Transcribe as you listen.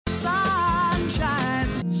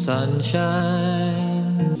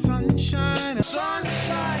Sunshine. Sunshine,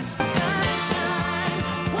 sunshine, sunshine.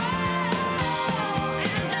 Whoa, it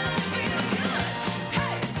does feel good.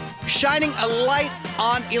 Hey. Shining a light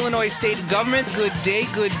on Illinois state government. Good day,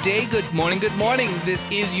 good morning. This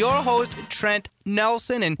is your host, Trent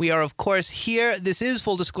Nelson, and we are, of course, here. This is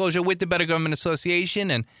Full Disclosure with the Better Government Association,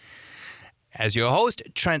 and as your host,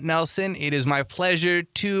 Trent Nelson, it is my pleasure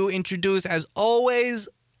to introduce, as always,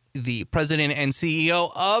 the president and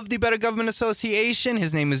CEO of the Better Government Association.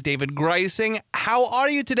 His name is David Greising. How are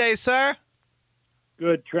you today, sir?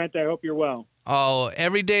 Good, Trent. I hope you're well. Oh,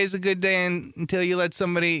 every day is a good day until you let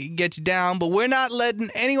somebody get you down. But we're not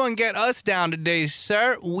letting anyone get us down today,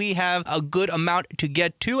 sir. We have a good amount to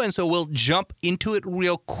get to, and so we'll jump into it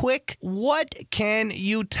real quick. What can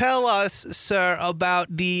you tell us, sir,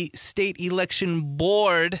 about the State Election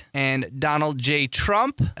Board and Donald J.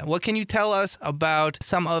 Trump? What can you tell us about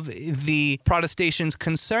some of the protestations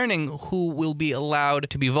concerning who will be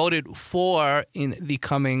allowed to be voted for in the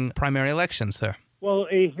coming primary election, sir? Well,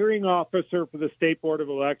 a hearing officer for the State Board of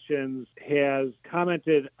Elections has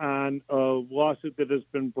commented on a lawsuit that has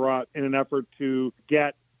been brought in an effort to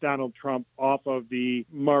get Donald Trump off of the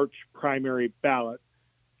March primary ballot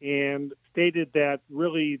and stated that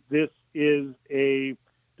really this is a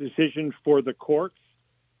decision for the courts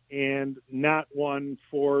and not one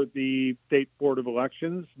for the State Board of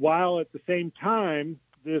Elections, while at the same time,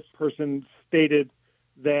 this person stated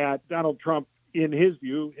that Donald Trump, in his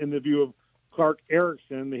view, in the view of Clark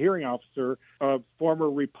Erickson, the hearing officer, a former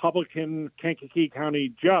Republican Kankakee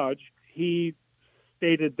County judge, he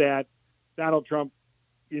stated that Donald Trump,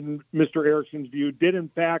 in Mr. Erickson's view, did in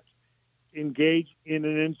fact engage in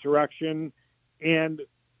an insurrection and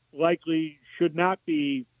likely should not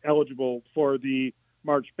be eligible for the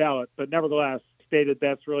March ballot, but nevertheless stated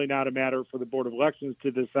that's really not a matter for the Board of Elections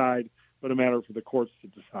to decide, but a matter for the courts to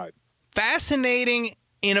decide. Fascinating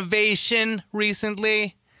innovation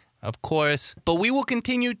recently, of course, but we will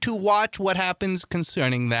continue to watch what happens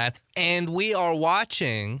concerning that. And we are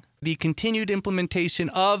watching the continued implementation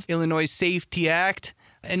of Illinois Safety Act.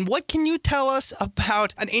 And what can you tell us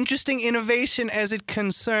about an interesting innovation as it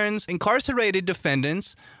concerns incarcerated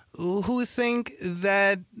defendants who think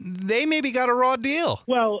that they maybe got a raw deal?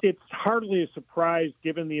 Well, it's hardly a surprise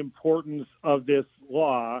given the importance of this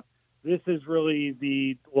law. This is really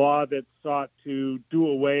the law that sought to do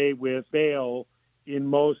away with bail in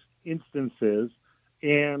most instances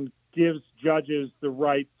and gives judges the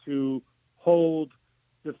right to hold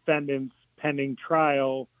defendants pending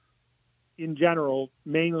trial in general,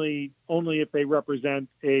 mainly only if they represent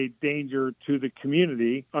a danger to the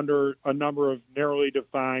community under a number of narrowly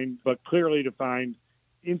defined but clearly defined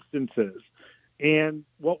instances. And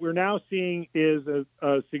what we're now seeing is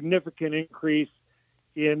a significant increase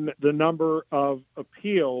in the number of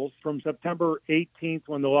appeals from September 18th,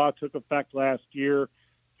 when the law took effect last year,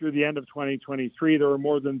 through the end of 2023, there were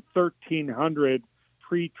more than 1,300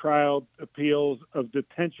 pretrial appeals of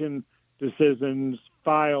detention decisions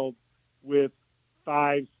filed with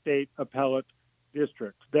 5 state appellate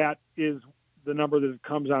districts. That is the number that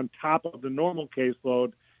comes on top of the normal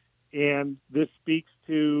caseload, and this speaks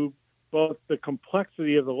to both the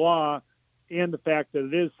complexity of the law and the fact that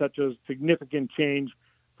it is such a significant change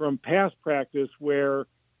from past practice, where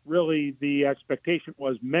really the expectation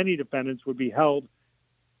was many defendants would be held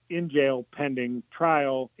in jail pending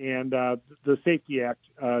trial, and the Safety Act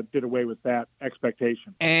did away with that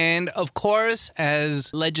expectation. And of course,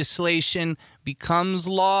 as legislation becomes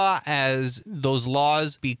law, as those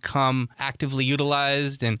laws become actively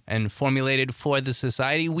utilized and formulated for the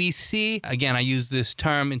society, we see, again, I use this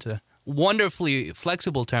term, it's a wonderfully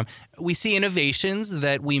flexible term, we see innovations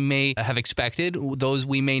that we may have expected, those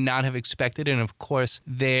we may not have expected, and of course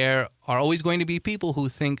there are always going to be people who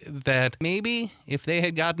think that maybe if they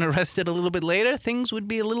had gotten arrested a little bit later, things would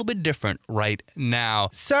be a little bit different right now.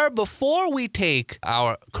 Sir, before we take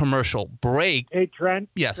our commercial break... Hey, Trent.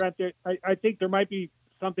 Yes. Trent, I think there might be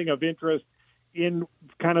something of interest in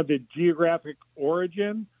kind of the geographic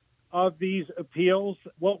origin of these appeals.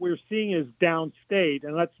 What we're seeing is downstate,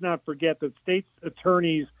 and let's not forget that state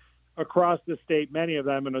attorneys across the state, many of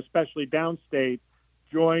them, and especially downstate,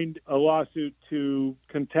 joined a lawsuit to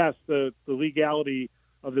contest the legality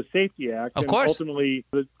of the Safety Act. Of and course. Ultimately,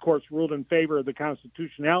 the courts ruled in favor of the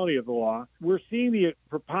constitutionality of the law. We're seeing the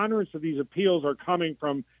preponderance of these appeals are coming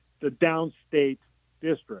from the downstate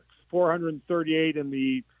districts, 438 in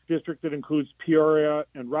the district that includes Peoria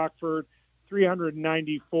and Rockford,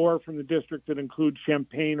 394 from the district that includes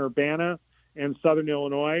Champaign-Urbana and Southern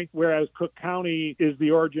Illinois, whereas Cook County is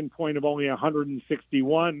the origin point of only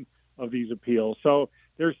 161 of these appeals. So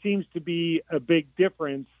there seems to be a big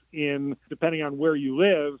difference in, depending on where you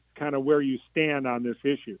live, kind of where you stand on this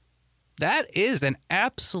issue. That is an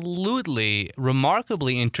absolutely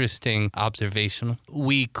remarkably interesting observation.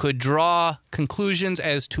 We could draw conclusions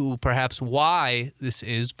as to perhaps why this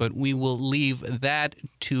is, but we will leave that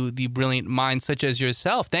to the brilliant minds such as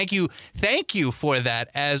yourself. Thank you for that,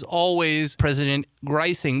 as always, President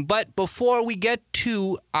Greising. But before we get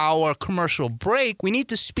to our commercial break, we need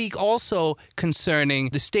to speak also concerning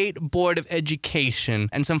the State Board of Education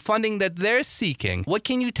and some funding that they're seeking. What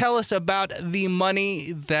can you tell us about the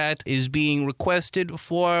money that is being requested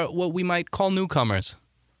for what we might call newcomers?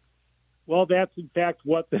 Well, that's in fact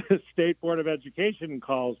what the State Board of Education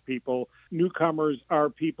calls people. Newcomers are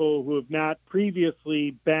people who have not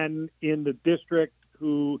previously been in the district,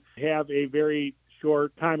 who have a very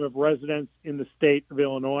short time of residence in the state of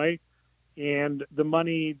Illinois. And the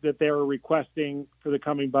money that they are requesting for the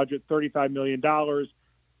coming budget, $35 million,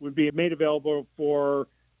 would be made available for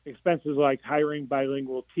expenses like hiring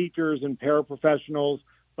bilingual teachers and paraprofessionals,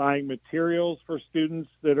 buying materials for students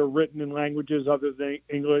that are written in languages other than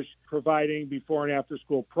English, providing before and after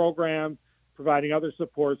school programs, providing other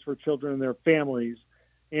supports for children and their families.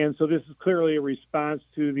 And so this is clearly a response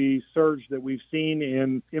to the surge that we've seen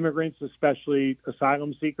in immigrants, especially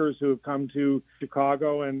asylum seekers who have come to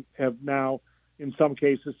Chicago and have now, in some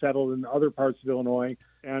cases, settled in other parts of Illinois.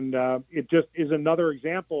 And it just is another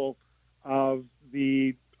example of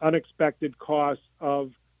the unexpected costs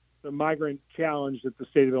of the migrant challenge that the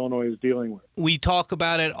state of Illinois is dealing with. We talk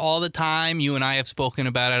about it all the time. You and I have spoken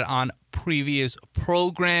about it on previous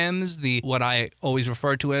programs, what I always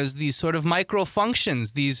refer to as these sort of micro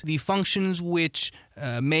functions, the functions which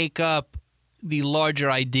make up the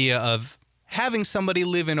larger idea of having somebody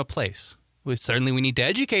live in a place. Certainly we need to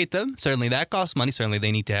educate them. Certainly that costs money. Certainly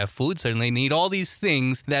they need to have food. Certainly they need all these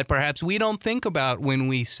things that perhaps we don't think about when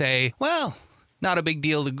we say, well, not a big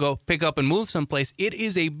deal to go pick up and move someplace. It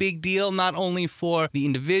is a big deal not only for the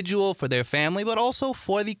individual, for their family, but also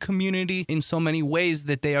for the community in so many ways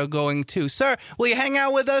that they are going to. Sir, will you hang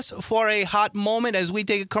out with us for a hot moment as we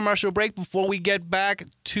take a commercial break before we get back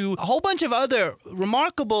to a whole bunch of other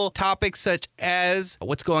remarkable topics, such as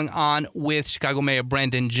what's going on with Chicago Mayor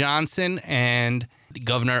Brandon Johnson and the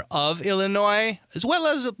governor of Illinois, as well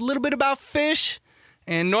as a little bit about fish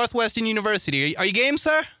and Northwestern University. Are you game,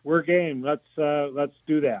 sir? We're game. Let's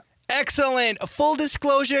do that. Excellent. Full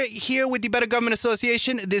disclosure here with the Better Government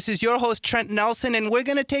Association. This is your host, Trent Nelson, and we're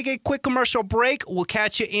going to take a quick commercial break. We'll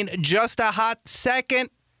catch you in just a hot second.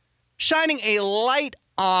 Shining a light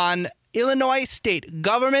on Illinois state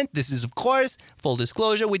government. This is, of course, full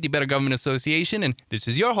disclosure with the Better Government Association, and this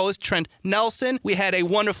is your host, Trent Nelson. We had a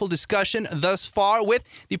wonderful discussion thus far with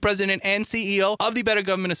the president and CEO of the Better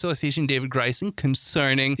Government Association, David Greising,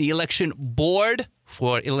 concerning the election board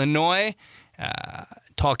for Illinois,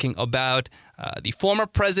 talking about the former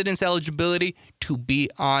president's eligibility to be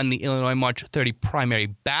on the Illinois March 30 primary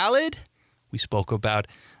ballot. We spoke about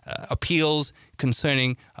appeals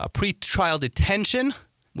concerning pretrial detention,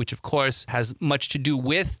 which, of course, has much to do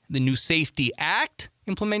with the new Safety Act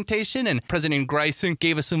implementation. And President Greising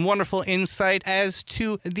gave us some wonderful insight as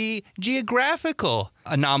to the geographical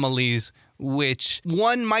anomalies which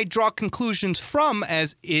one might draw conclusions from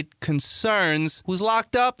as it concerns who's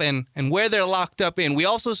locked up and where they're locked up in. We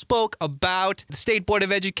also spoke about the State Board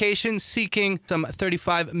of Education seeking some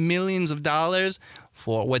 $35 million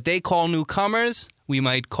for what they call newcomers. We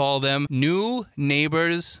might call them new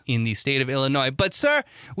neighbors in the state of Illinois. But, sir,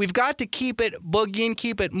 we've got to keep it boogieing,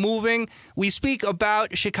 keep it moving. We speak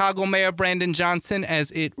about Chicago Mayor Brandon Johnson as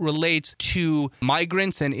it relates to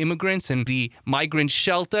migrants and immigrants and the migrant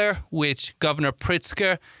shelter, which Governor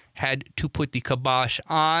Pritzker had to put the kibosh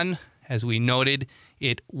on. As we noted,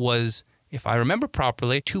 it was, if I remember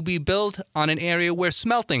properly, to be built on an area where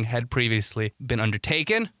smelting had previously been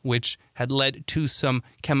undertaken, which had led to some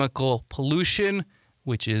chemical pollution,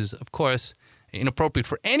 which is, of course, inappropriate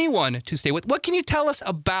for anyone to stay with. What can you tell us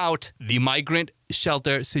about the migrant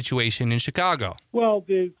shelter situation in Chicago? Well,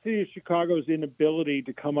 the city of Chicago's inability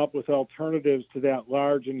to come up with alternatives to that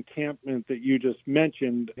large encampment that you just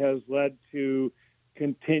mentioned has led to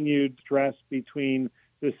continued stress between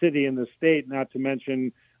the city and the state, not to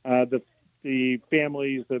mention the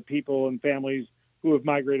families, the people and families who have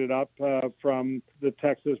migrated up from the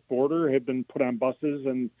Texas border have been put on buses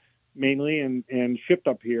and shipped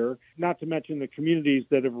up here, not to mention the communities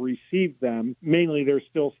that have received them. Mainly they're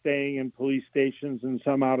still staying in police stations and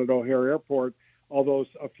some out at O'Hare Airport, although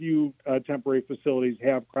a few temporary facilities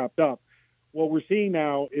have cropped up. What we're seeing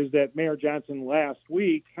now is that Mayor Johnson last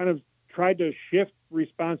week kind of tried to shift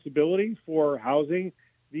responsibility for housing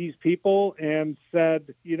these people and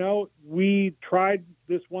said, we tried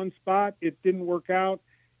this one spot, it didn't work out,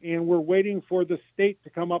 and we're waiting for the state to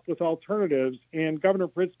come up with alternatives. And Governor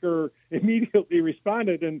Pritzker immediately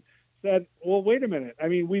responded and said, well, wait a minute. I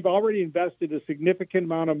mean, we've already invested a significant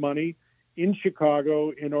amount of money in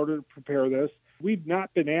Chicago in order to prepare this. We've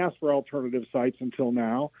not been asked for alternative sites until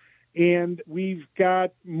now. And we've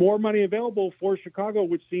got more money available for Chicago,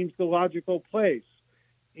 which seems the logical place.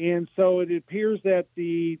 And so it appears that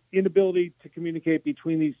the inability to communicate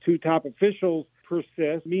between these two top officials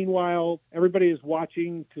persists. Meanwhile, everybody is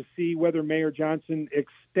watching to see whether Mayor Johnson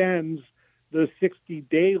extends the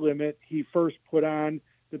 60-day limit he first put on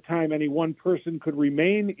the time any one person could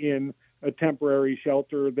remain in a temporary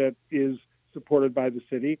shelter that is supported by the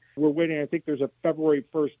city. We're waiting. I think there's a February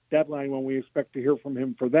 1st deadline when we expect to hear from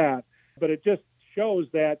him for that. But it just shows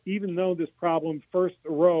that even though this problem first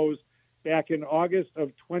arose back in August of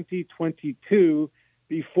 2022,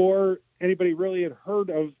 before anybody really had heard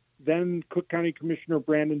of then Cook County Commissioner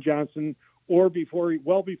Brandon Johnson, or before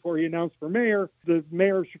he announced for mayor, the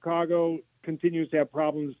mayor of Chicago continues to have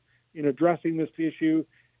problems in addressing this issue.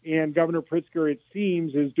 And Governor Pritzker, it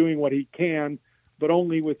seems, is doing what he can, but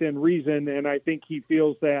only within reason. And I think he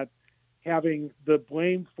feels that having the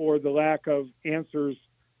blame for the lack of answers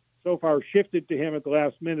so far shifted to him at the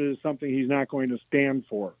last minute is something he's not going to stand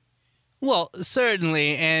for. Well,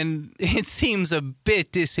 certainly, and it seems a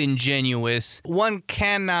bit disingenuous. One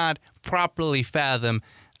cannot properly fathom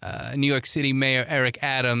New York City Mayor Eric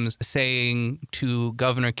Adams saying to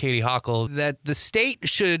Governor Katie Hochul that the state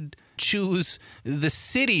should choose the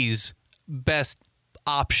city's best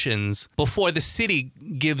options before the city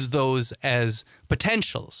gives those as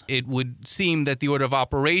potentials. It would seem that the order of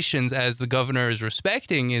operations, as the governor is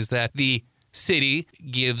respecting, is that the city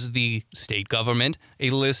gives the state government a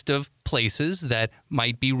list of places that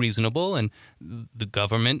might be reasonable, and the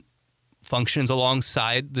government functions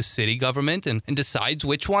alongside the city government and decides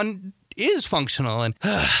which one is functional. And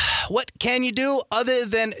what can you do other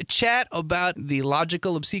than chat about the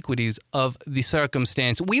logical obsequies of the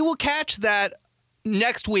circumstance? We will catch that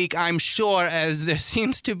next week, I'm sure, as there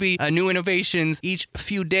seems to be new innovations each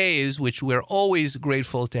few days, which we're always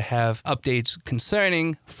grateful to have updates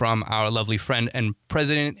concerning from our lovely friend and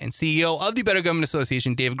president and CEO of the Better Government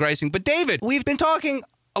Association, David Greising. But David, we've been talking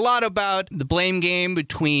a lot about the blame game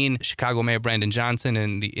between Chicago Mayor Brandon Johnson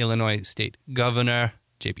and the Illinois State Governor,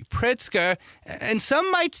 J.B. Pritzker, and some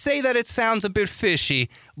might say that it sounds a bit fishy,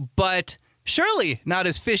 but surely not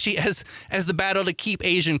as fishy as the battle to keep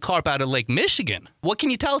Asian carp out of Lake Michigan. What can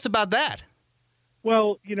you tell us about that?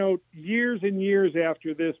 Well, years and years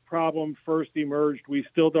after this problem first emerged, we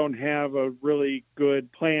still don't have a really good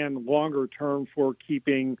plan longer term for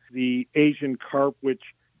keeping the Asian carp, which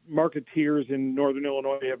marketeers in Northern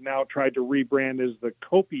Illinois have now tried to rebrand as the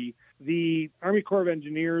Kopi. The Army Corps of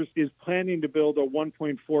Engineers is planning to build a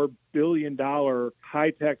 $1.4 billion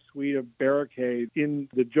high-tech suite of barricades in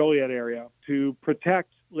the Joliet area to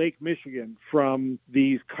protect Lake Michigan from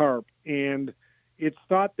these carp. And it's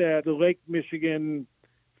thought that the Lake Michigan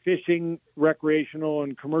fishing, recreational,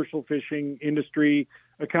 and commercial fishing industry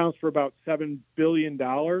accounts for about $7 billion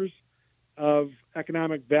of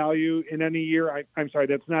economic value in any year. I'm sorry,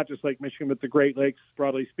 that's not just Lake Michigan, but the Great Lakes,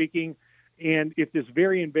 broadly speaking. And if this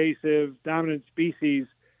very invasive dominant species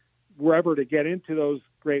were ever to get into those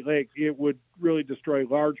Great Lakes, it would really destroy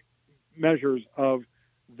large measures of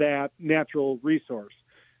that natural resource.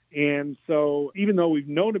 And so even though we've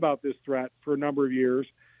known about this threat for a number of years,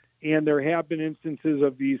 and there have been instances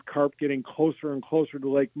of these carp getting closer and closer to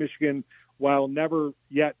Lake Michigan while never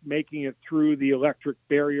yet making it through the electric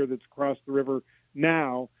barrier that's across the river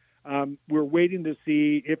now, we're waiting to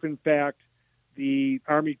see if, in fact, the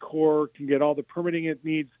Army Corps can get all the permitting it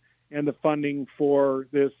needs and the funding for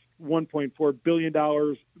this $1.4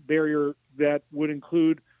 billion barrier that would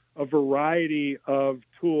include a variety of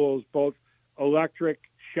tools, both electric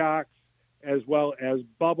shocks as well as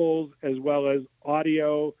bubbles, as well as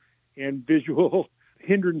audio and visual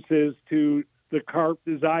hindrances to the carp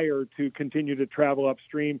desire to continue to travel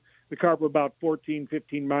upstream. The carp are about 14,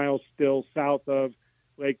 15 miles still south of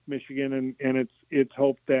Lake Michigan, and it's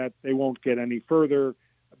hoped that they won't get any further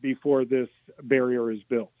before this barrier is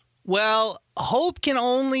built. Well, hope can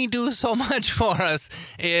only do so much for us.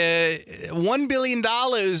 $1 billion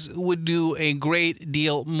would do a great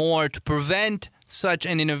deal more to prevent such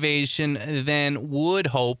an innovation than would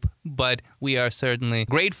hope, but we are certainly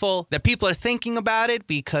grateful that people are thinking about it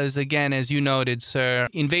because, again, as you noted, sir,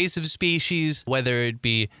 invasive species, whether it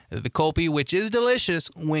be the Kopi, which is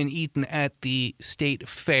delicious when eaten at the state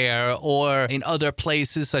fair, or in other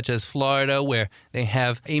places such as Florida where they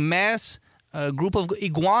have a mass a group of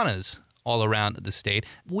iguanas all around the state.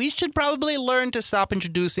 We should probably learn to stop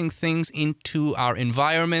introducing things into our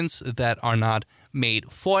environments that are not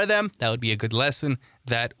made for them. That would be a good lesson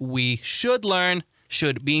that we should learn.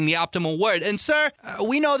 Should being the optimal word. And sir,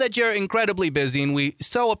 we know that you're incredibly busy, and we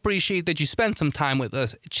so appreciate that you spent some time with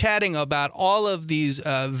us chatting about all of these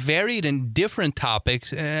varied and different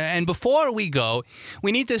topics. And before we go,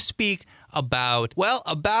 we need to speak about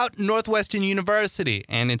Northwestern University.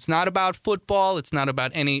 And it's not about football. It's not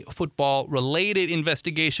about any football-related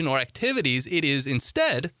investigation or activities. It is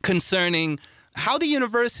instead concerning how the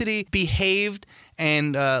university behaved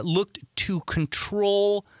and looked to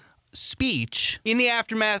control speech in the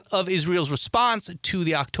aftermath of Israel's response to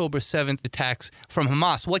the October 7th attacks from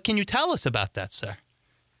Hamas. What can you tell us about that, sir?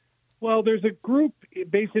 Well, there's a group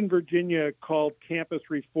based in Virginia called Campus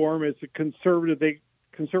Reform. It's a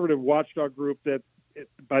conservative watchdog group that,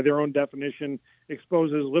 by their own definition,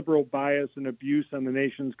 exposes liberal bias and abuse on the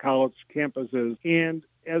nation's college campuses. And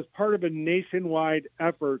as part of a nationwide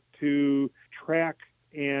effort to track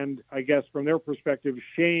and, I guess, from their perspective,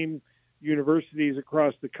 shame universities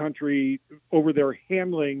across the country over their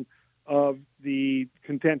handling of the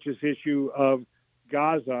contentious issue of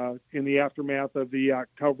Gaza in the aftermath of the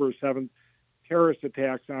October 7th terrorist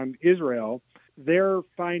attacks on Israel, they're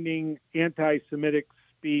finding anti-Semitic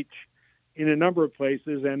speech in a number of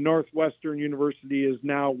places, and Northwestern University is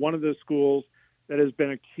now one of the schools that has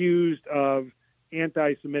been accused of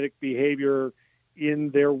anti-Semitic behavior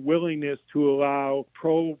in their willingness to allow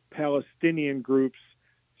pro-Palestinian groups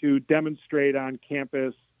to demonstrate on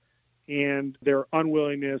campus and their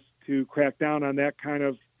unwillingness to crack down on that kind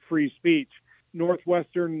of free speech.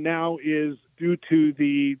 Northwestern now is, due to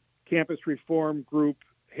the Campus Reform Group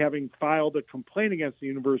having filed a complaint against the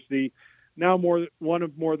university, now one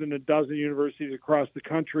of more than a dozen universities across the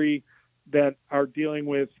country that are dealing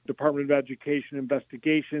with Department of Education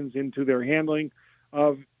investigations into their handling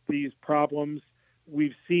of these problems.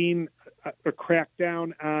 We've seen a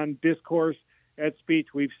crackdown on discourse at speech.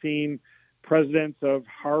 We've seen presidents of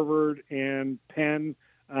Harvard and Penn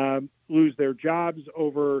lose their jobs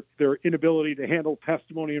over their inability to handle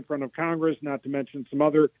testimony in front of Congress, not to mention some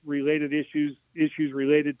other related issues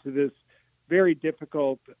related to this very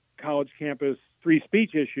difficult college campus free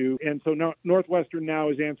speech issue. And so Northwestern now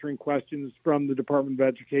is answering questions from the Department of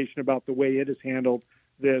Education about the way it has handled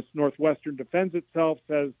this. Northwestern defends itself,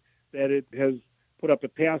 says that it has put up a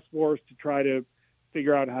task force to try to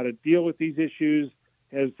figure out how to deal with these issues,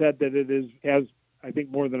 has said that it has, I think,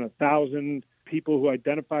 more than 1,000 people who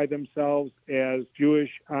identify themselves as Jewish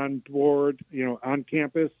on board, on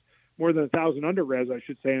campus, more than 1,000 undergrads, I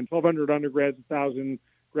should say, and 1,200 undergrads, 1,000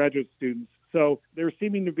 graduate students. So they're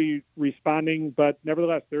seeming to be responding, but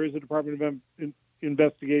nevertheless, there is a Department of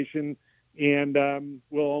investigation, and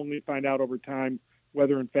we'll only find out over time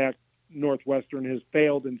whether, in fact, Northwestern has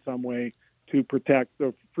failed in some way to protect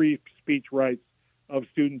the free speech rights of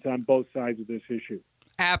students on both sides of this issue.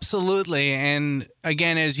 Absolutely. And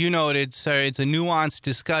again, as you noted, sir, it's a nuanced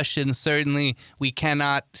discussion. Certainly, we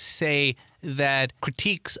cannot say that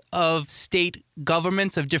critiques of state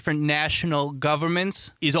governments, of different national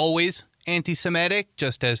governments, is always anti-Semitic,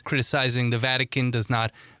 just as criticizing the Vatican does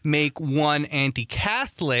not make one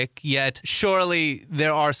anti-Catholic. Yet, surely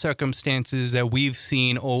there are circumstances that we've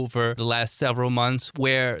seen over the last several months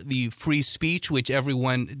where the free speech, which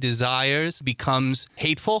everyone desires, becomes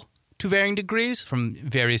hateful to varying degrees from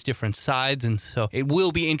various different sides. And so it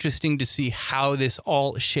will be interesting to see how this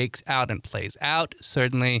all shakes out and plays out.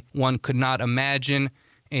 Certainly, one could not imagine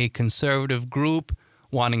a conservative group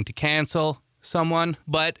wanting to cancel someone.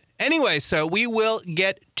 But anyway, so we will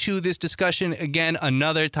get to this discussion again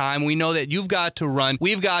another time. We know that you've got to run,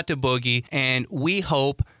 we've got to boogie, and we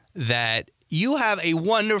hope that you have a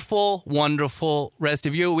wonderful, wonderful rest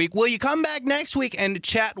of your week. Will you come back next week and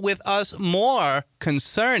chat with us more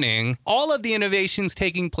concerning all of the innovations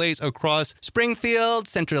taking place across Springfield,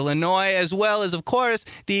 Central Illinois, as well as, of course,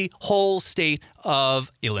 the whole state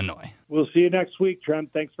of Illinois? We'll see you next week,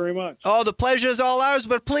 Trent. Thanks very much. Oh, the pleasure is all ours.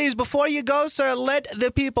 But please, before you go, sir, let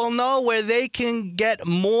the people know where they can get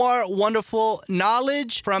more wonderful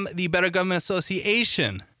knowledge from the Better Government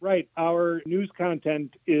Association. Right. Our news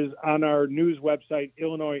content is on our news website,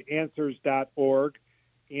 IllinoisAnswers.org,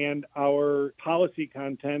 and our policy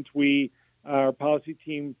content, our policy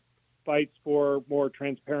team fights for more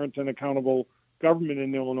transparent and accountable government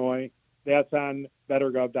in Illinois. That's on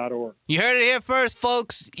bettergov.org. You heard it here first,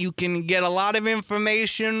 folks. You can get a lot of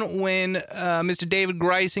information when Mr. David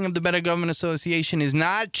Greising of the Better Government Association is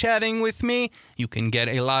not chatting with me. You can get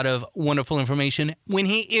a lot of wonderful information when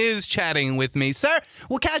he is chatting with me. Sir,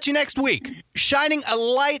 we'll catch you next week. Shining a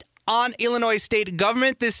light on Illinois state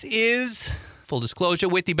government. This is full disclosure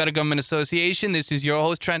with the Better Government Association. This is your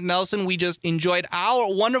host, Trent Nelson. We just enjoyed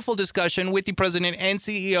our wonderful discussion with the president and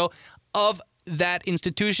CEO of that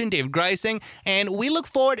institution, David Greising, and we look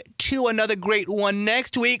forward to another great one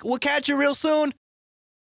next week. We'll catch you real soon.